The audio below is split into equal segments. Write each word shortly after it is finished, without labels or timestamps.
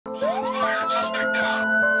Shots fired, suspect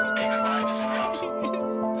down. Beacon 5 is en route.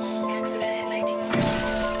 Accident at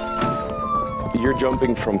 19. You're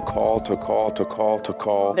jumping from call to call to call to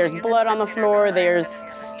call. There's blood on the floor, there's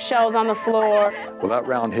shells on the floor. Well, that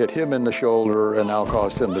round hit him in the shoulder and now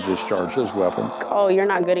caused him to discharge his weapon. Oh, you're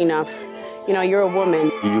not good enough. You know, you're a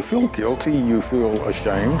woman. You feel guilty, you feel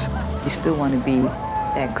ashamed. You still want to be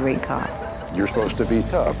that great cop. You're supposed to be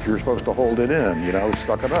tough. You're supposed to hold it in, you know,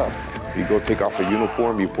 suck it up. You go take off a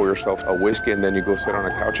uniform, you pour yourself a whiskey, and then you go sit on a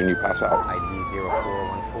couch and you pass out. ID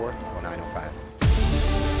 0414 0905.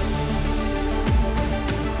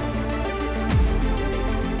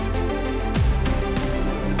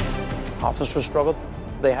 Officers struggle.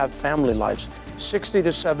 They have family lives. 60 to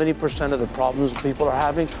 70% of the problems people are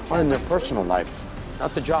having are in their personal life,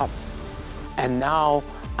 not the job. And now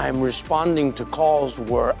I'm responding to calls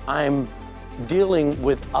where I'm dealing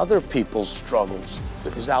with other people's struggles.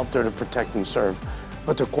 Is out there to protect and serve.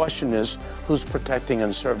 But the question is, who's protecting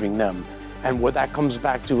and serving them? And what that comes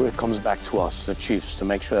back to, it comes back to us, the chiefs, to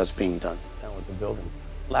make sure that's being done. Down with the building.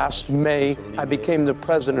 Last May, I became the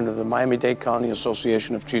president of the Miami-Dade County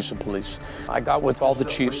Association of Chiefs of Police. I got with all the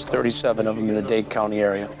chiefs, 37 of them in the Dade County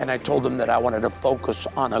area, and I told them that I wanted to focus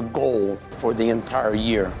on a goal for the entire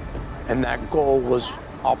year. And that goal was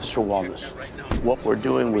officer wellness. What we're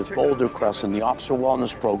doing with Boulder Crest and the officer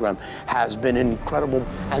wellness program has been incredible.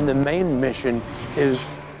 And the main mission is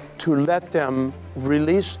to let them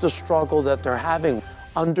release the struggle that they're having,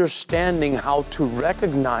 understanding how to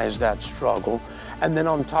recognize that struggle, and then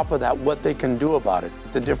on top of that, what they can do about it,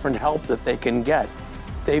 the different help that they can get.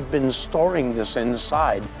 They've been storing this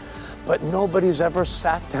inside, but nobody's ever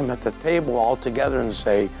sat them at the table all together and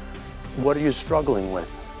say, what are you struggling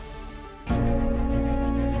with?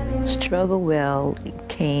 Struggle Well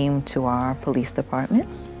came to our police department,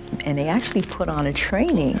 and they actually put on a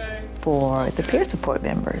training for the peer support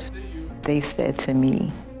members. They said to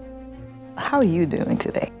me, how are you doing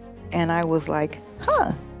today? And I was like,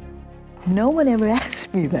 huh, no one ever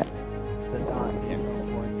asked me that.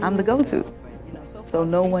 I'm the go-to. So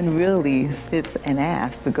no one really sits and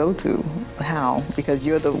asks the go-to how, because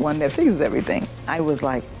you're the one that fixes everything. I was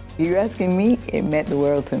like, you're asking me? It meant the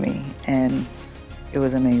world to me, and it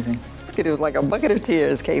was amazing. It was like a bucket of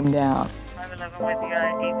tears came down.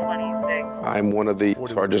 I'm one of the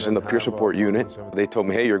sergeants in the peer support unit. They told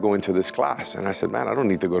me, hey, you're going to this class. And I said, man, I don't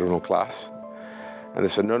need to go to no class. And they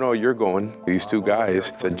said, no, no, you're going. These two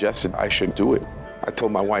guys suggested I should do it. I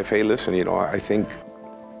told my wife, hey, listen, you know, I think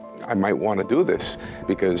I might want to do this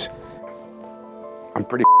because I'm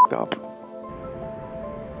pretty up.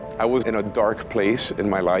 I was in a dark place in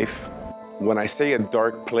my life. When I say a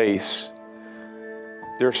dark place,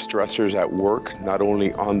 there's stressors at work, not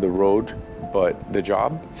only on the road, but the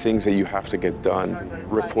job, things that you have to get done,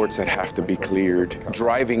 reports that have to be cleared,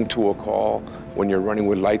 driving to a call when you're running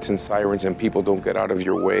with lights and sirens and people don't get out of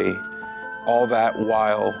your way. All that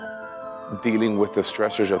while dealing with the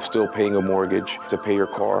stressors of still paying a mortgage to pay your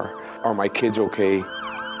car. Are my kids okay?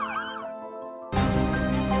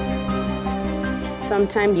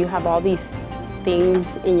 Sometimes you have all these things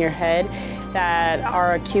in your head that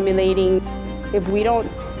are accumulating. If we don't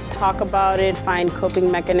talk about it, find coping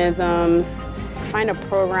mechanisms, find a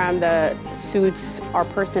program that suits our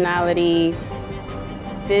personality,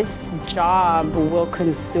 this job will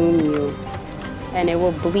consume you and it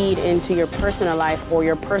will bleed into your personal life or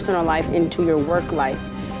your personal life into your work life.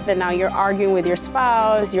 Then now you're arguing with your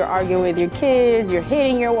spouse, you're arguing with your kids, you're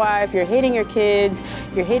hating your wife, you're hating your kids,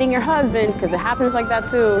 you're hating your husband, because it happens like that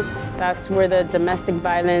too. That's where the domestic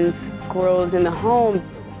violence grows in the home.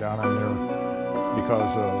 Down on there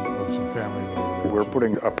because of some family. We're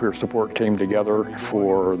putting a peer support team together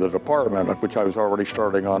for the department, which I was already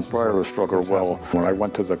starting on prior to Struggle Well. When I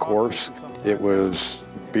went to the course, it was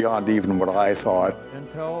beyond even what I thought.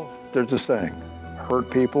 There's this saying, hurt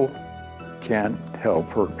people can't help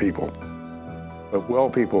hurt people, but well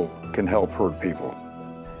people can help hurt people.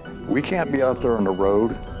 We can't be out there on the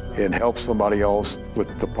road and help somebody else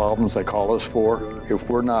with the problems they call us for if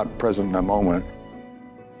we're not present in the moment.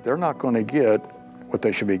 They're not going to get what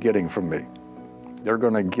they should be getting from me. They're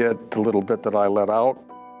going to get the little bit that I let out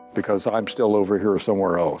because I'm still over here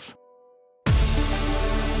somewhere else.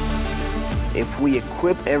 If we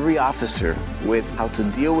equip every officer with how to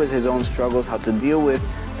deal with his own struggles, how to deal with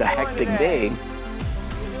the hectic day,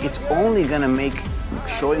 it's only going to make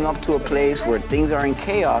showing up to a place where things are in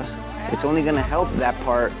chaos, it's only going to help that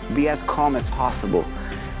part be as calm as possible.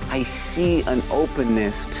 I see an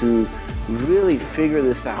openness to really figure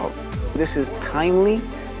this out. This is timely,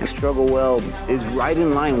 and Struggle Well is right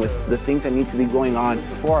in line with the things that need to be going on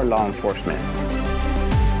for our law enforcement.